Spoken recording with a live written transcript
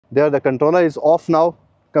There the controller is off now,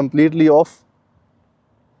 completely off.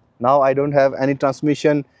 Now I don't have any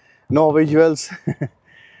transmission, no visuals.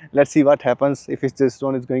 Let's see what happens if this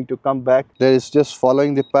drone is going to come back. There is just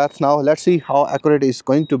following the path now. Let's see how accurate it's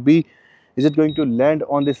going to be. Is it going to land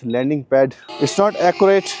on this landing pad? It's not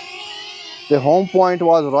accurate. The home point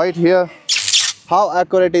was right here. How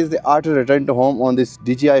accurate is the RTH return to home on this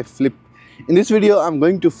DJI Flip? In this video, I'm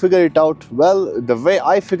going to figure it out. Well, the way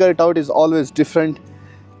I figure it out is always different.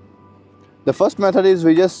 The first method is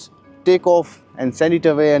we just take off and send it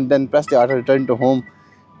away and then press the RTH return to home.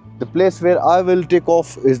 The place where I will take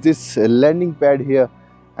off is this landing pad here,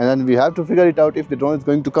 and then we have to figure it out if the drone is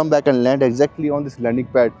going to come back and land exactly on this landing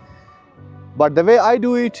pad. But the way I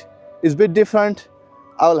do it is a bit different.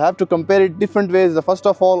 I will have to compare it different ways. First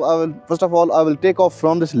of all, I will take off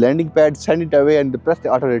from this landing pad, send it away and press the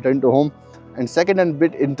RTH return to home. And second and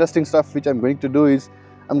bit interesting stuff which I'm going to do is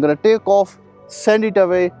I'm going to take off, send it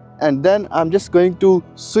away, and then I'm just going to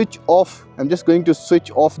switch off. I'm just going to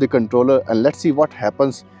switch off the controller and let's see what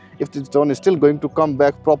happens. If this drone is still going to come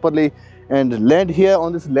back properly and land here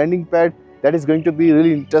on this landing pad, that is going to be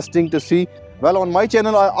really interesting to see. Well, on my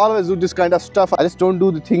channel, I always do this kind of stuff. I just don't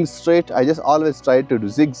do the things straight. I just always try to do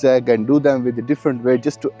zigzag and do them with a different way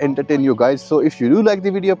just to entertain you guys. So if you do like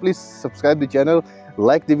the video, please subscribe the channel,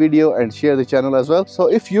 like the video and share the channel as well.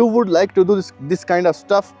 So if you would like to do this kind of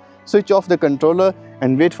stuff, switch off the controller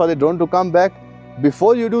and wait for the drone to come back.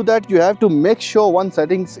 Before you do that, you have to make sure one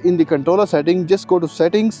settings in the controller setting. Just go to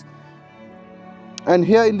settings, and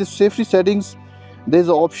here in the safety settings there is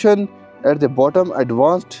an option at the bottom,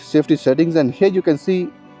 advanced safety settings, and here you can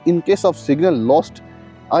see in case of signal lost,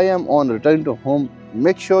 I am on return to home.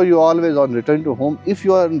 Make sure you are always on return to home. If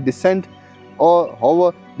you are in descent or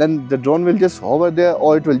hover, then the drone will just hover there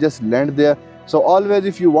or it will just land there. So always,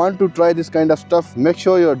 if you want to try this kind of stuff, make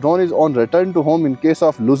sure your drone is on return to home in case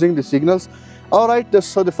of losing the signals. Alright,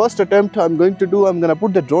 so the first attempt I'm going to do, I'm going to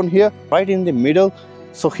put the drone here right in the middle.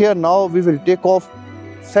 So here now we will take off,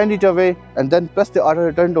 send it away and then press the RTH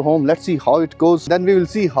return to home. Let's see how it goes. Then we will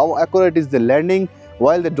see how accurate is the landing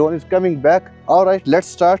while the drone is coming back. Alright, let's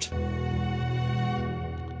start.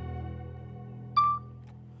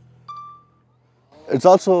 It's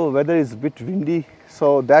also weather is a bit windy,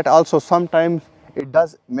 so that also sometimes it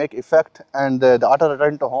does make effect, and the RTH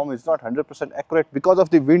return to home is not 100% accurate because of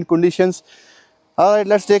the wind conditions. Alright,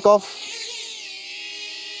 let's take off.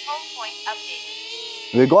 Home point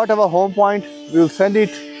updated. We got our home point. We will send it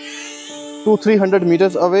 200-300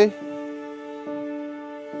 meters away.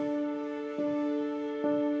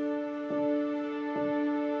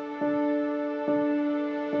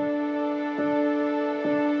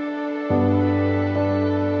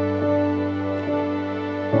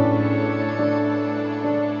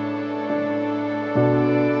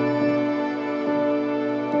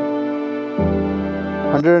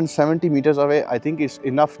 And 70 meters away. I think it's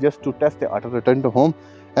enough just to test the RTH return to home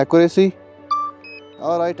accuracy.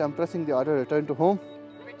 Alright, I'm pressing the RTH return to home.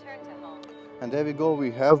 Return to home. And there we go, we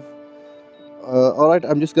have alright,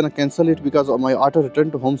 I'm just gonna cancel it because of my RTH return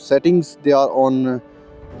to home settings, they are on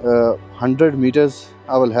 100 meters.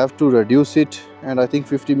 I will have to reduce it, and I think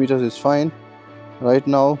 50 meters is fine right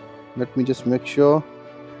now. Let me just make sure.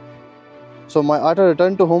 So my RTH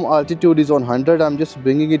return to home altitude is on 100. I'm just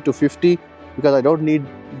bringing it to 50 because I don't need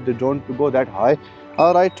the drone to go that high.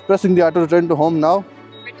 Alright, pressing the RTH return to home now.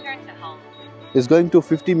 Return to home. It's going to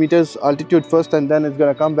 50 meters altitude first and then it's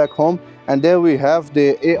going to come back home. And there we have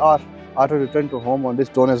the AR, RTH return to home, on this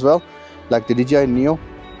drone as well, like the DJI Neo.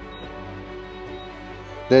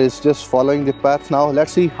 There is just following the path now.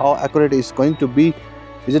 Let's see how accurate it's going to be.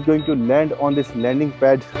 Is it going to land on this landing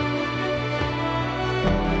pad?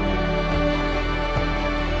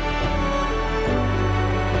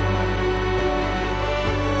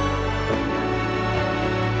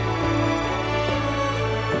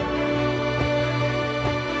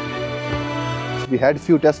 We had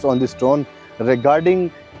few tests on this drone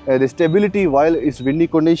regarding the stability while it's windy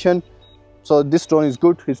condition. So this drone is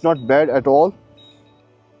good, it's not bad at all.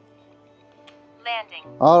 Landing.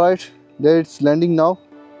 Alright, there it's landing now.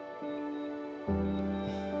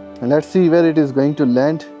 And let's see where it is going to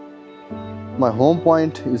land. My home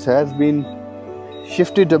point has been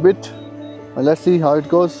shifted a bit. And let's see how it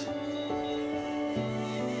goes.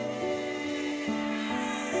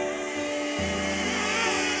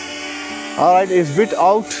 Alright, it's a bit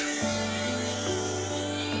out.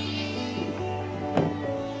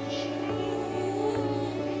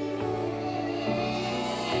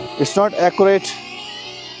 It's not accurate.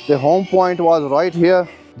 The home point was right here.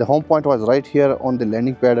 The home point was right here on the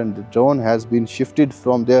landing pad, and the drone has been shifted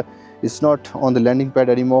from there. It's not on the landing pad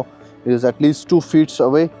anymore. It is at least 2 feet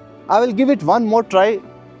away. I will give it one more try.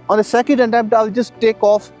 On the second attempt, I will just take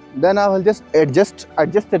off. Then I will just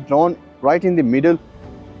adjust the drone right in the middle.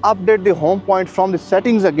 Update the home point from the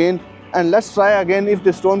settings again, and let's try again if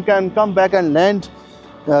the drone can come back and land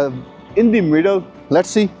in the middle. Let's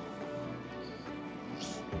see.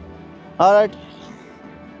 All right,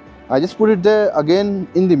 I just put it there again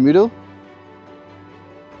in the middle.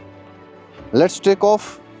 Let's take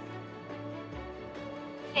off.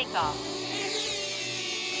 Take off.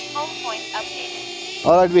 Home point updated.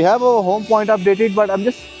 All right, we have our home point updated, but I'm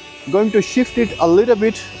just going to shift it a little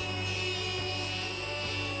bit.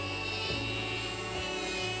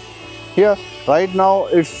 Here, right now,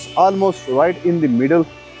 it's almost right in the middle.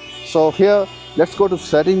 So here, let's go to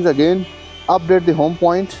settings again, update the home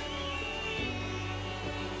point.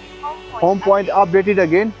 Home point updated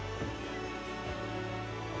again.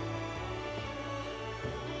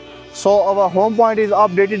 So our home point is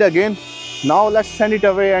updated again. Now let's send it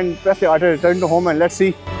away and press the auto return to home, and let's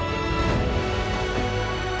see.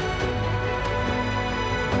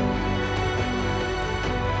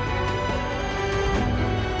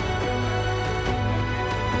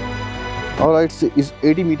 Alright, so it's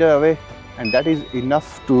 80 meters away, and that is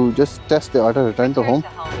enough to just test the auto return to home.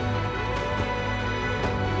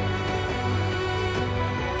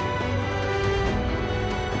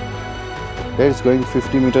 There it's going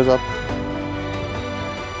 50 meters up,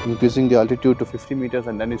 increasing the altitude to 50 meters,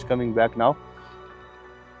 and then it's coming back now.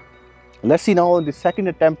 Let's see now on the second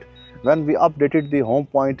attempt, when we updated the home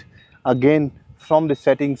point again from the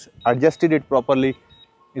settings, adjusted it properly,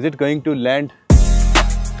 is it going to land?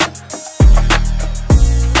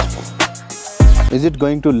 Is it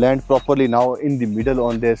going to land properly now in the middle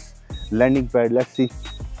on this landing pad? Let's see.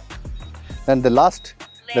 And the last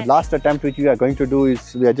attempt which we are going to do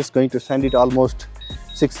is, we are just going to send it almost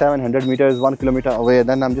 600-700 meters, 1 kilometer away.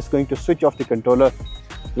 Then I'm just going to switch off the controller.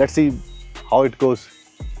 Let's see how it goes.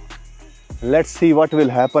 Let's see what will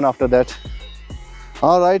happen after that.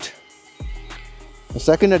 All right, the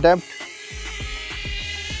second attempt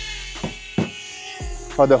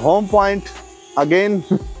for the home point again.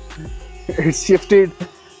 It's shifted.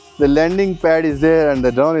 The landing pad is there and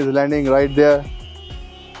the drone is landing right there.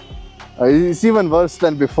 It's even worse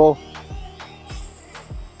than before.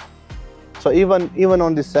 So even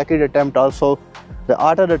on the second attempt also, the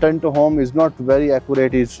auto return to home is not very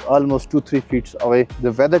accurate. It's almost 2-3 feet away.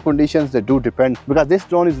 The weather conditions, they do depend, because this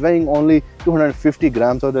drone is weighing only 250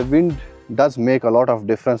 grams, so the wind does make a lot of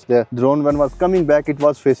difference there. Drone, when was coming back, it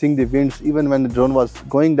was facing the winds. Even when the drone was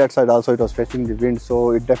going that side also, it was facing the wind.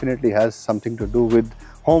 So it definitely has something to do with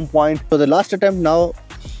home point. So the last attempt now,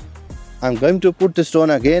 I'm going to put this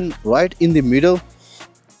drone again right in the middle.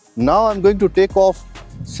 Now I'm going to take off,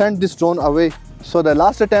 send this drone away. So the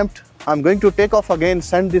last attempt, I'm going to take off again,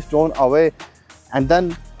 send this drone away, and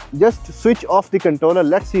then just switch off the controller.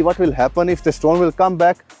 Let's see what will happen, if the drone will come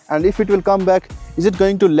back, and if it will come back, is it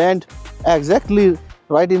going to land exactly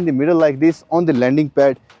right in the middle like this on the landing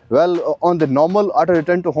pad? Well, on the normal auto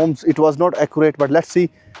return to homes, it was not accurate, but let's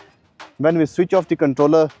see when we switch off the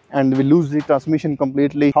controller and we lose the transmission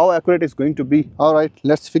completely, how accurate it's going to be. All right,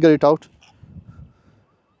 let's figure it out.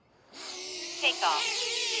 Take off.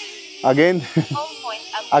 Again, Home point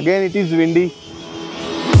updated. again it is windy.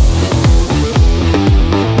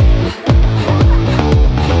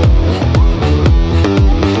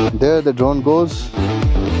 There the drone goes.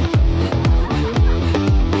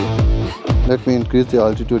 Let me increase the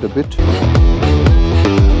altitude a bit.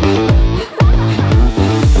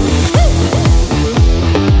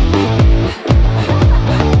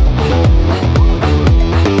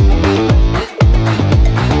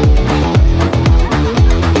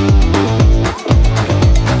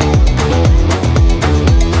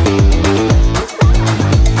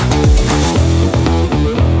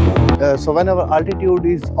 So when our altitude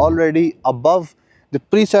is already above the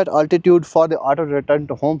preset altitude for the auto return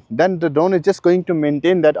to home, then the drone is just going to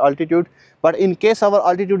maintain that altitude. But in case our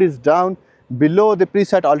altitude is down below the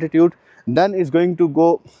preset altitude, then it's going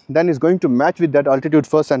to match with that altitude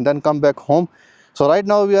first and then come back home. So right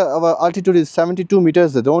now our altitude is 72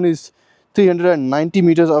 meters, the drone is 390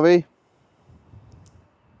 meters away.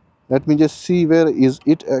 Let me just see where is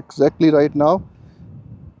it exactly right now.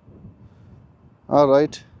 All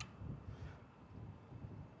right.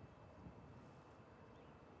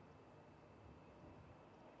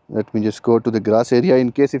 Let me just go to the grass area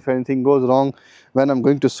in case if anything goes wrong when I'm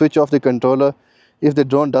going to switch off the controller. If the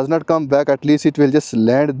drone does not come back, at least it will just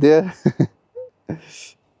land there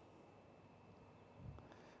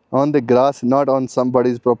on the grass, not on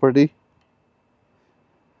somebody's property.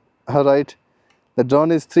 All right, the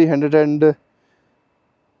drone is 300 and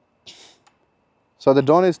So the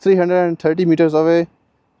drone is 330 meters away.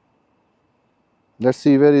 Let's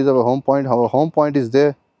see where is our home point. Our home point is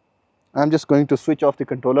there. I'm just going to switch off the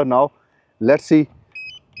controller now. Let's see.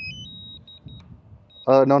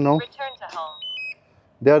 No. Return to home.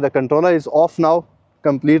 There, the controller is off now,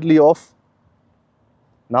 completely off.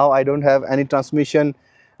 Now I don't have any transmission,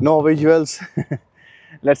 no visuals.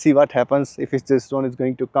 Let's see what happens if this drone is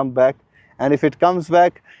going to come back. And if it comes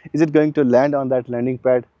back, is it going to land on that landing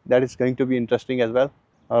pad? That is going to be interesting as well.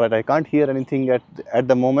 All right, I can't hear anything at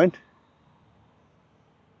the moment.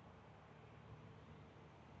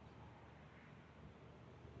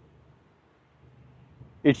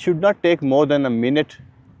 It should not take more than a minute,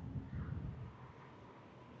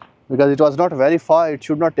 because it was not very far. It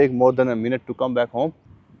should not take more than a minute to come back home.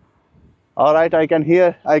 All right, I can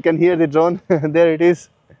hear the drone. There it is.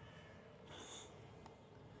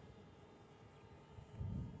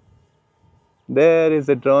 There is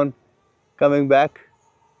the drone coming back.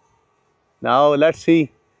 Now let's see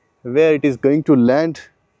where it is going to land.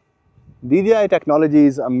 DJI technology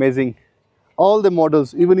is amazing. All the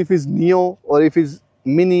models, even if it's Neo or if it's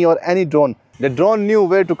Mini or any drone, the drone knew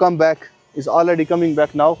where to come back, is already coming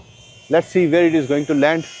back now. Let's see where it is going to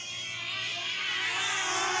land.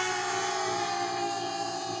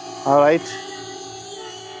 All right.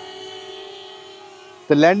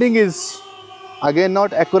 The landing is again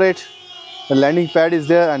not accurate. The landing pad is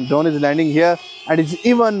there and drone is landing here, and it's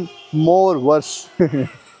even more worse.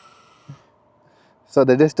 So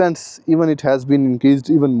the distance, even it has been increased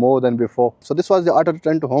even more than before. So this was the auto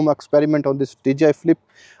return to home experiment on this DJI Flip.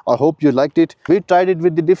 I hope you liked it. We tried it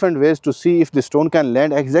with the different ways to see if the drone can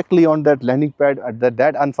land exactly on that landing pad.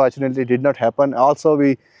 That unfortunately did not happen. Also,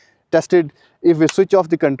 we tested if we switch off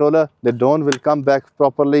the controller, the drone will come back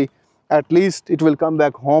properly. At least it will come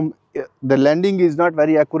back home. The landing is not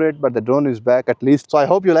very accurate, but the drone is back at least. So I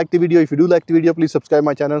hope you liked the video. If you do like the video, please subscribe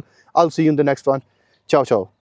my channel. I'll see you in the next one. Ciao, ciao.